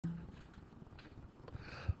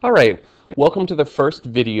All right, welcome to the first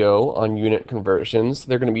video on unit conversions.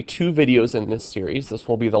 There are going to be two videos in this series. This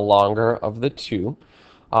will be the longer of the two.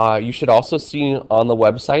 You should also see on the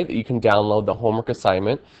website that you can download the homework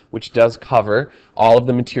assignment, which does cover all of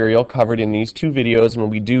the material covered in these two videos and will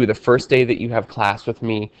be due the first day that you have class with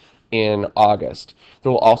me in August. There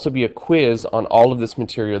will also be a quiz on all of this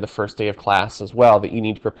material the first day of class as well that you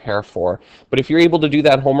need to prepare for. But if you're able to do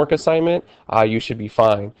that homework assignment, you should be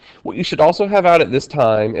fine. What you should also have out at this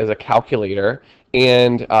time is a calculator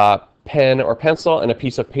and pen or pencil and a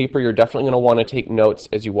piece of paper. You're definitely going to want to take notes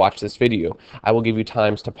as you watch this video. I will give you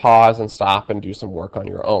times to pause and stop and do some work on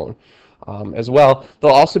your own. As well,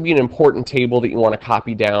 there'll also be an important table that you want to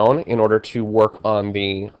copy down in order to work on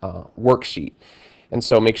the worksheet. And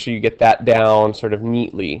so make sure you get that down sort of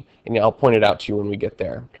neatly, and I'll point it out to you when we get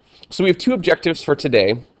there. So we have two objectives for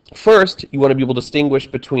today. First, you want to be able to distinguish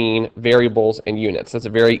between variables and units. That's a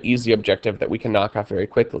very easy objective that we can knock off very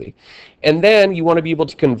quickly. And then you want to be able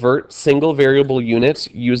to convert single variable units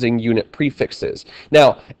using unit prefixes.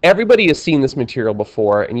 Now, everybody has seen this material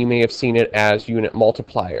before, and you may have seen it as unit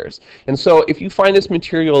multipliers. And so if you find this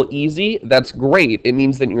material easy, that's great. It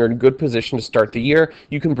means that you're in a good position to start the year.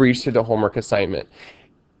 You can breeze through the homework assignment.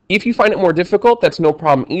 If you find it more difficult, that's no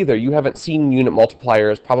problem either. You haven't seen unit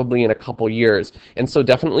multipliers probably in a couple years. And so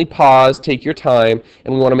definitely pause, take your time,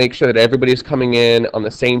 and we want to make sure that everybody's coming in on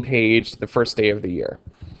the same page the first day of the year.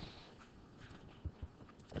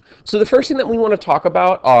 So the first thing that we want to talk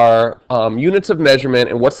about are units of measurement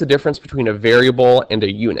and what's the difference between a variable and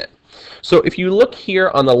a unit. So if you look here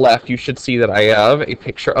on the left, you should see that I have a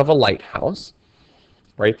picture of a lighthouse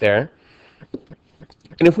right there.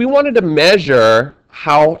 And if we wanted to measure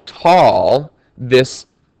how tall this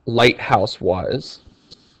lighthouse was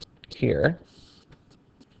here,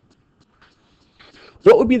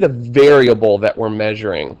 what would be the variable that we're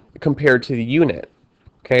measuring compared to the unit?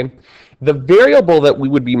 Okay, the variable that we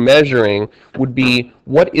would be measuring would be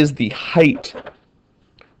what is the height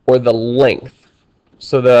or the length.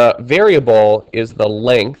 So the variable is the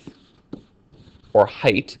length or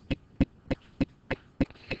height.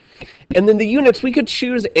 And then the units, we could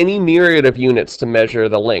choose any myriad of units to measure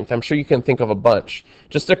the length. I'm sure you can think of a bunch.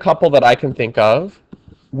 Just a couple that I can think of.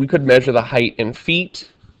 We could measure the height in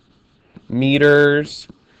feet, meters,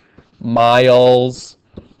 miles,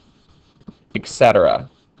 etc.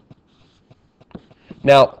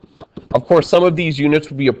 Now, of course, some of these units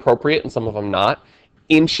would be appropriate and some of them not.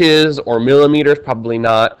 Inches or millimeters, probably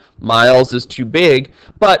not. Miles is too big,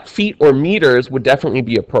 but feet or meters would definitely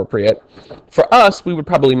be appropriate. For us, we would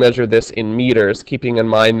probably measure this in meters, keeping in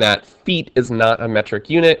mind that feet is not a metric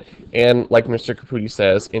unit, and like Mr. Caputi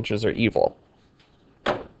says, inches are evil.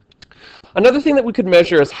 Another thing that we could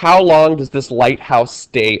measure is how long does this lighthouse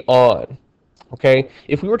stay on? Okay,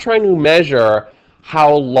 if we were trying to measure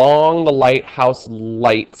how long the lighthouse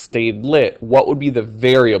light stayed lit, what would be the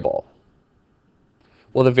variable?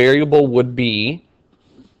 Well, the variable would be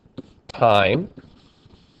time.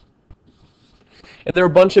 And there are a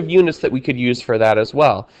bunch of units that we could use for that as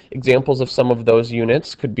well. Examples of some of those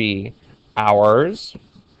units could be hours,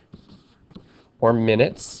 or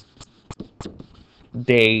minutes,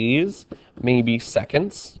 days, maybe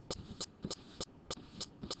seconds.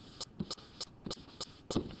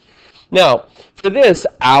 Now, for this,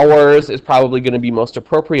 hours is probably going to be most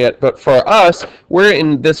appropriate, but for us, we're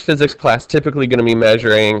in this physics class typically going to be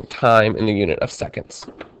measuring time in the unit of seconds.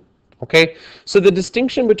 Okay, so the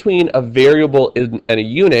distinction between a variable and a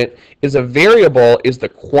unit is a variable is the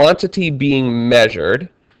quantity being measured,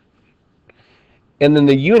 and then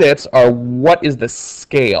the units are what is the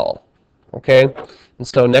scale. Okay, and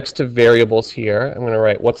so next to variables here, I'm going to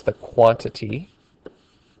write what's the quantity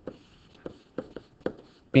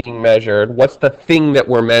being measured, what's the thing that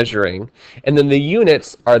we're measuring, and then the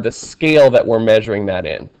units are the scale that we're measuring that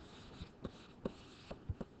in.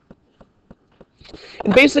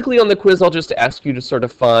 And basically on the quiz, I'll just ask you to sort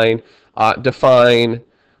of define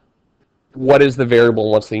what is the variable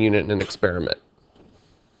and what's the unit in an experiment.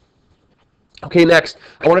 Okay, next,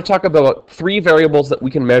 I want to talk about three variables that we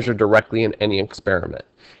can measure directly in any experiment.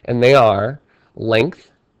 And they are length,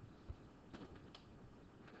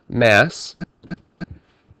 mass,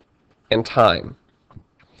 and time.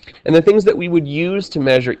 And the things that we would use to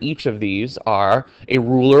measure each of these are a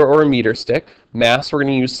ruler or a meter stick. Mass, we're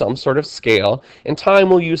going to use some sort of scale. And time,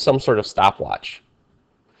 we'll use some sort of stopwatch.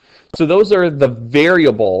 So those are the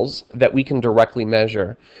variables that we can directly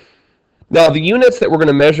measure. Now, the units that we're going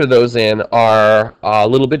to measure those in are a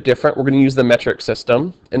little bit different. We're going to use the metric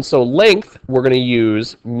system. And so length, we're going to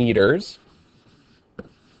use meters.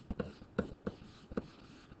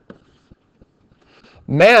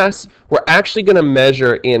 Mass, we're actually going to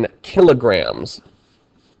measure in kilograms.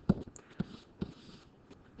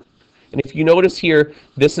 And if you notice here,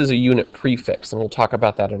 this is a unit prefix, and we'll talk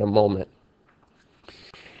about that in a moment.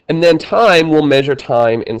 And then time, we'll measure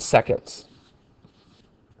time in seconds.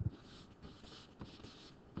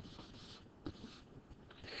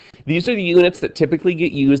 These are the units that typically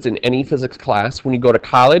get used in any physics class. When you go to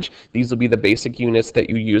college, these will be the basic units that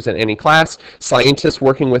you use in any class. Scientists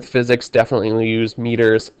working with physics definitely use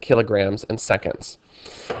meters, kilograms, and seconds.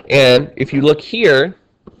 And if you look here,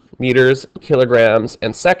 meters, kilograms,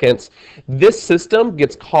 and seconds, this system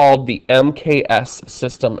gets called the MKS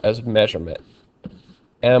system as measurement.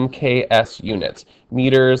 MKS units,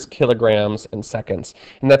 meters, kilograms, and seconds.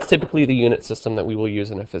 And that's typically the unit system that we will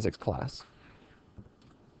use in a physics class.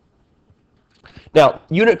 Now,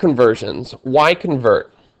 unit conversions. Why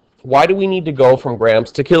convert? Why do we need to go from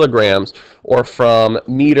grams to kilograms, or from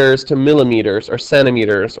meters to millimeters, or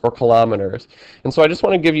centimeters, or kilometers? And so I just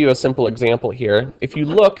want to give you a simple example here. If you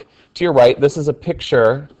look to your right, this is a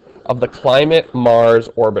picture of the Climate Mars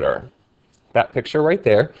Orbiter. That picture right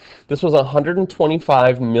there. This was a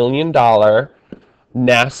 $125 million NASA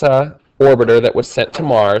orbiter that was sent to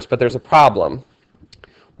Mars, but there's a problem.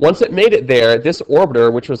 Once it made it there, this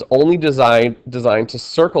orbiter, which was only designed to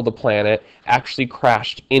circle the planet, actually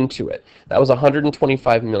crashed into it. That was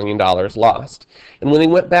 $125 million lost. And when they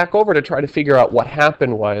went back over to try to figure out what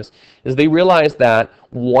happened is they realized that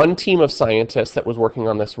one team of scientists that was working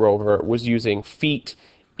on this rover was using feet,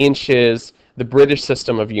 inches, the British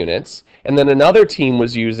system of units, and then another team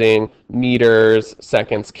was using meters,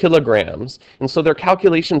 seconds, kilograms. And so their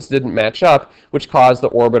calculations didn't match up, which caused the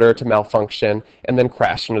orbiter to malfunction and then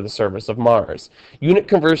crash into the surface of Mars. Unit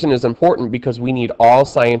conversion is important because we need all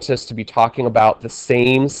scientists to be talking about the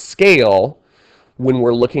same scale when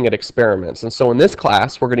we're looking at experiments. And so in this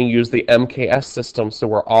class, we're going to use the MKS system, so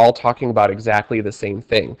we're all talking about exactly the same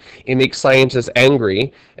thing. It makes scientists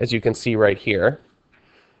angry, as you can see right here.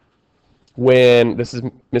 When this is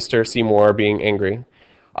Mr. Seymour being angry.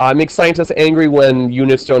 It makes scientists angry when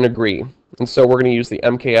units don't agree. And so we're going to use the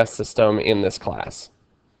MKS system in this class.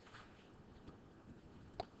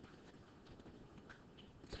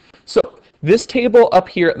 So this table up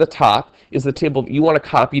here at the top is the table that you want to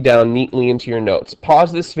copy down neatly into your notes.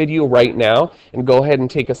 Pause this video right now and go ahead and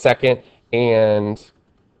take a second and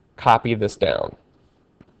copy this down.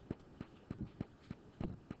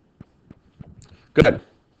 Good.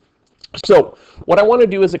 So what I want to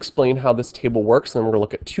do is explain how this table works, and then we're going to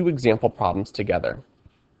look at two example problems together.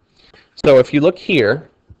 So if you look here,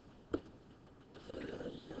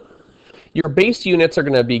 your base units are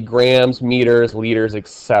going to be grams, meters, liters,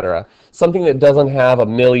 etc. Something that doesn't have a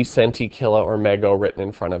milli, centi, kilo, or mega written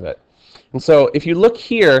in front of it. And so if you look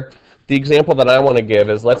here, the example that I want to give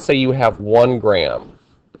is, let's say you have 1 gram.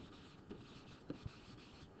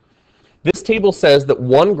 This table says that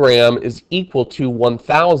 1 gram is equal to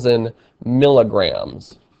 1,000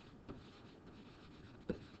 milligrams.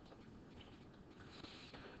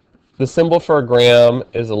 The symbol for a gram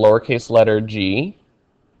is a lowercase letter g,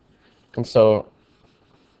 and so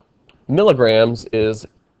milligrams is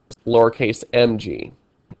lowercase mg.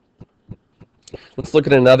 Let's look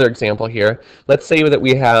at another example here. Let's say that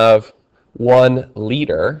we have 1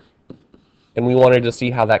 liter, and we wanted to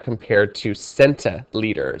see how that compared to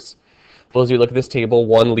centiliters. Well, as you look at this table,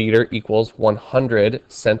 1 liter equals 100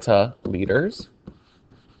 centiliters.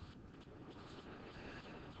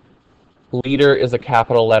 Liter is a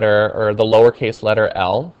capital letter, or the lowercase letter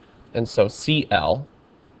L, and so CL.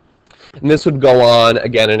 And this would go on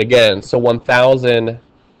again and again. So 1,000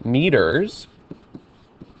 meters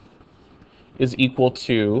is equal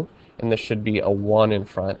to, and this should be a 1 in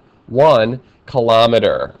front, 1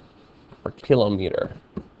 kilometer, or kilometer.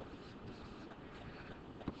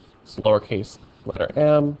 Lowercase letter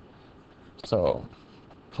m, so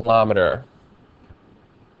kilometer.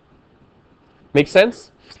 Make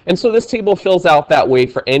sense? And so this table fills out that way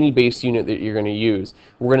for any base unit that you're going to use.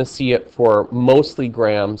 We're going to see it for mostly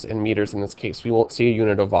grams and meters in this case. We won't see a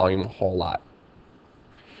unit of volume a whole lot.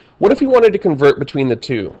 What if we wanted to convert between the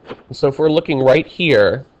two? So if we're looking right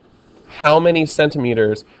here, how many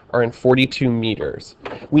centimeters are in 42 meters?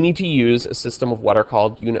 We need to use a system of what are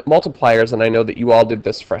called unit multipliers, and I know that you all did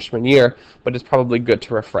this freshman year, but it's probably good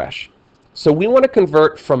to refresh. So we want to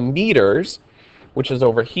convert from meters, which is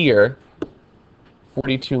over here,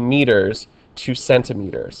 42 meters, to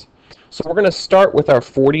centimeters. So we're going to start with our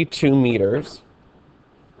 42 meters.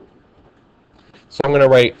 So I'm going to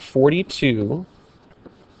write 42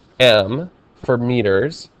 m for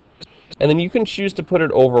meters, and then you can choose to put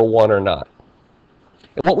it over 1 or not.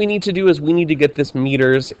 And what we need to do is we need to get this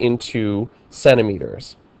meters into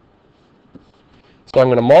centimeters. So I'm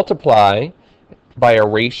going to multiply by a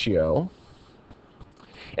ratio.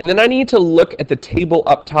 And then I need to look at the table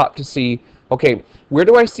up top to see, okay, where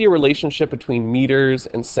do I see a relationship between meters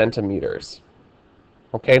and centimeters?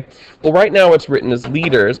 Okay, well right now it's written as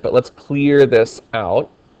liters, but let's clear this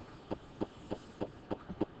out.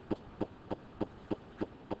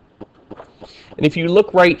 And if you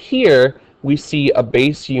look right here, we see a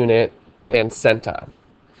base unit and centa.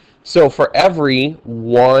 So for every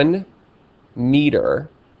 1 meter,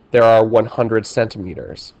 there are 100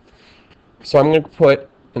 centimeters. So I'm going to put,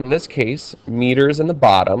 in this case, meters in the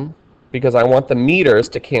bottom, because I want the meters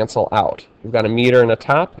to cancel out. We've got a meter in the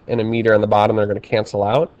top and a meter in the bottom. They're going to cancel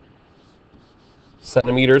out.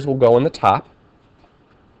 Centimeters will go in the top.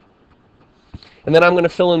 And then I'm going to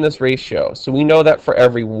fill in this ratio. So we know that for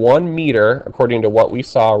every 1 meter, according to what we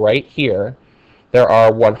saw right here, there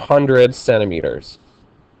are 100 centimeters.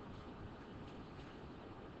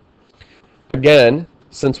 Again,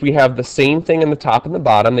 since we have the same thing in the top and the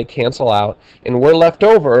bottom, they cancel out, and we're left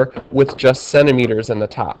over with just centimeters in the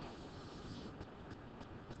top.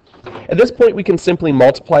 At this point, we can simply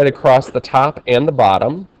multiply it across the top and the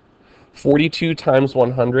bottom. 42 times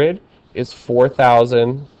 100 is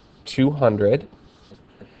 4,200.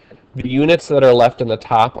 The units that are left in the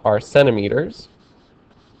top are centimeters.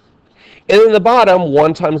 And in the bottom,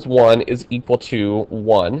 1 times 1 is equal to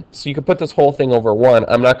 1. So you can put this whole thing over 1.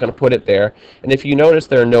 I'm not going to put it there. And if you notice,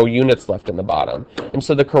 there are no units left in the bottom. And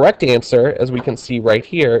so the correct answer, as we can see right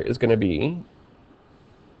here, is going to be,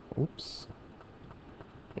 oops,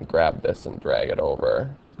 grab this and drag it over,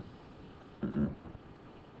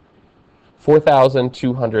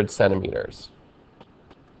 4,200 centimeters.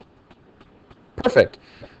 Perfect.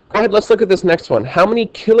 Go ahead, let's look at this next one. How many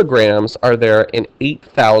kilograms are there in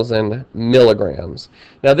 8,000 milligrams?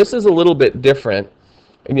 Now this is a little bit different,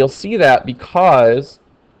 and you'll see that because,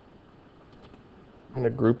 I'm going to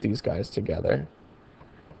group these guys together.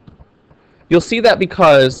 You'll see that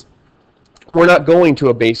because we're not going to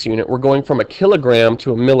a base unit, we're going from a kilogram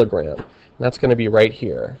to a milligram. And that's going to be right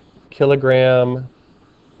here. Kilogram,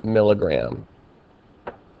 milligram.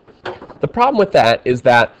 The problem with that is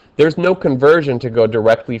that there's no conversion to go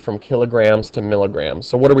directly from kilograms to milligrams.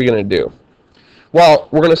 So what are we going to do? Well,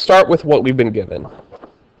 we're going to start with what we've been given.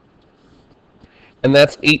 And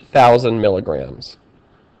that's 8,000 milligrams.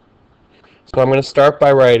 So I'm going to start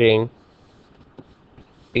by writing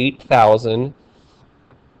 8,000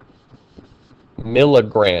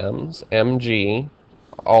 milligrams, mg,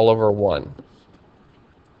 all over 1.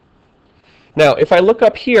 Now, if I look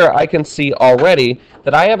up here, I can see already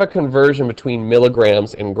that I have a conversion between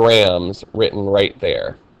milligrams and grams written right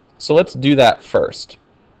there. So let's do that first.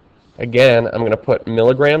 Again, I'm going to put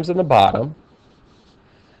milligrams in the bottom,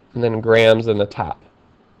 and then grams in the top.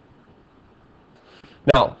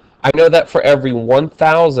 Now, I know that for every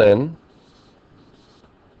 1,000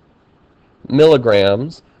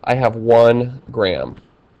 milligrams, I have 1 gram.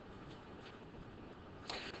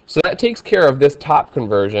 So that takes care of this top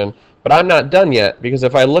conversion. But I'm not done yet, because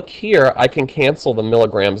if I look here, I can cancel the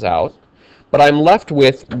milligrams out, but I'm left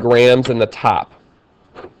with grams in the top.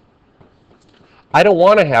 I don't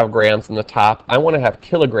want to have grams in the top, I want to have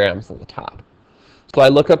kilograms in the top. So I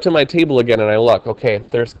look up to my table again and I look, okay,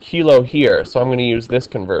 there's kilo here, so I'm going to use this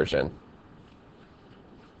conversion.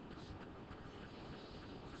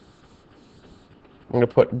 I'm going to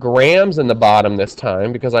put grams in the bottom this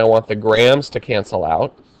time, because I want the grams to cancel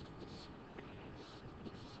out,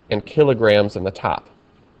 and kilograms in the top.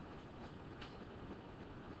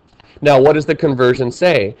 Now, what does the conversion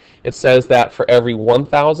say? It says that for every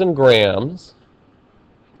 1,000 grams,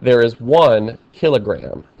 there is 1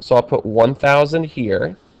 kilogram. So I'll put 1,000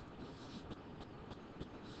 here,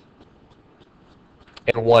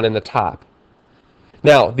 and 1 in the top.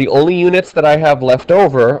 Now, the only units that I have left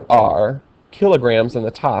over are kilograms in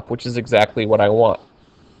the top, which is exactly what I want.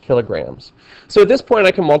 Kilograms. So at this point,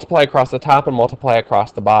 I can multiply across the top and multiply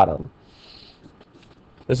across the bottom.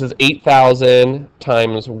 This is 8,000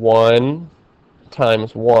 times 1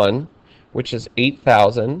 times 1, which is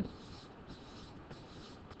 8,000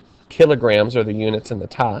 kilograms are the units in the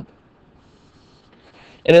top.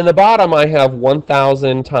 And in the bottom, I have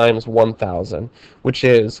 1,000 times 1,000, which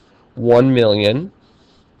is 1,000,000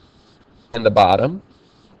 in the bottom.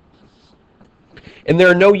 And there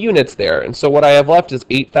are no units there, and so what I have left is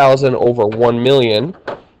 8,000 over 1,000,000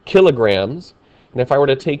 kilograms. And if I were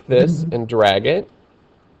to take this and drag it,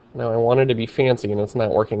 now I wanted to be fancy and it's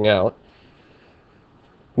not working out,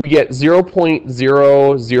 we get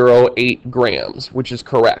 0.008 grams, which is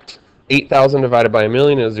correct. 8,000 divided by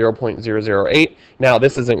 1,000,000 is 0.008. Now,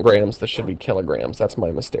 this isn't grams. This should be kilograms. That's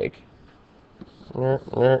my mistake.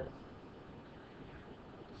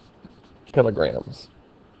 Kilograms.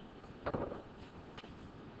 All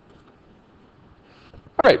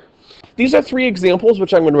right. These are 3 examples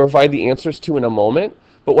which I'm going to provide the answers to in a moment.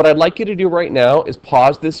 But what I'd like you to do right now is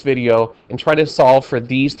pause this video and try to solve for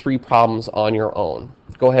these 3 problems on your own.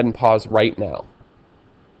 Go ahead and pause right now.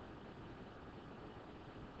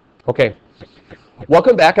 Okay.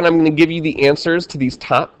 Welcome back, and I'm going to give you the answers to these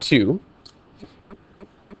top 2.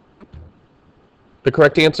 The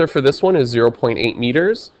correct answer for this one is 0.8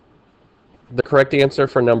 meters. The correct answer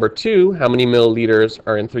for number 2, how many milliliters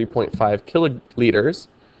are in 3.5 kiloliters?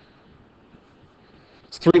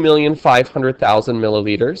 It's 3,500,000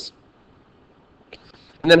 milliliters.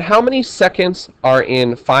 And then how many seconds are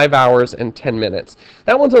in 5 hours and 10 minutes?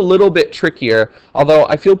 That one's a little bit trickier, although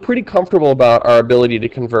I feel pretty comfortable about our ability to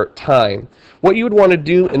convert time. What you would want to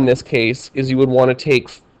do in this case is you would want to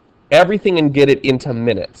take everything and get it into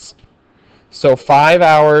minutes. So 5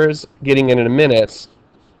 hours getting it into minutes,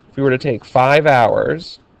 if we were to take 5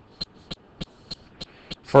 hours,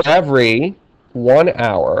 for every 1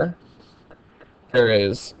 hour, there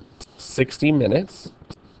is 60 minutes.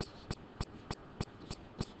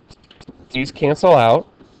 These cancel out.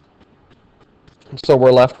 So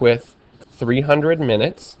we're left with 300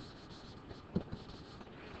 minutes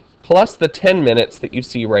plus the 10 minutes that you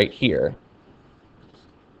see right here.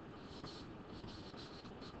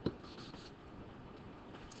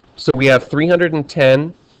 So we have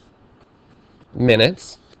 310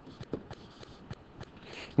 minutes.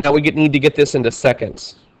 Now we need to get this into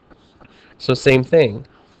seconds. So same thing.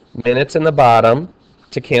 Minutes in the bottom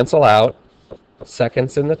to cancel out.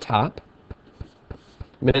 Seconds in the top.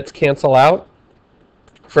 Minutes cancel out.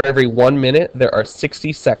 For every 1 minute, there are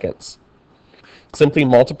 60 seconds. Simply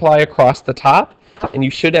multiply across the top, and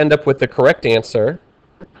you should end up with the correct answer,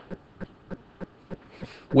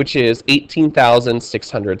 which is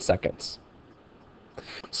 18,600 seconds.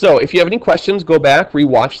 So if you have any questions, go back,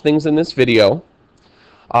 rewatch things in this video.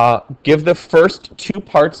 Give the first 2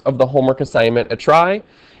 parts of the homework assignment a try,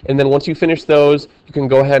 and then once you finish those, you can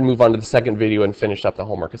go ahead and move on to the second video and finish up the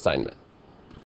homework assignment.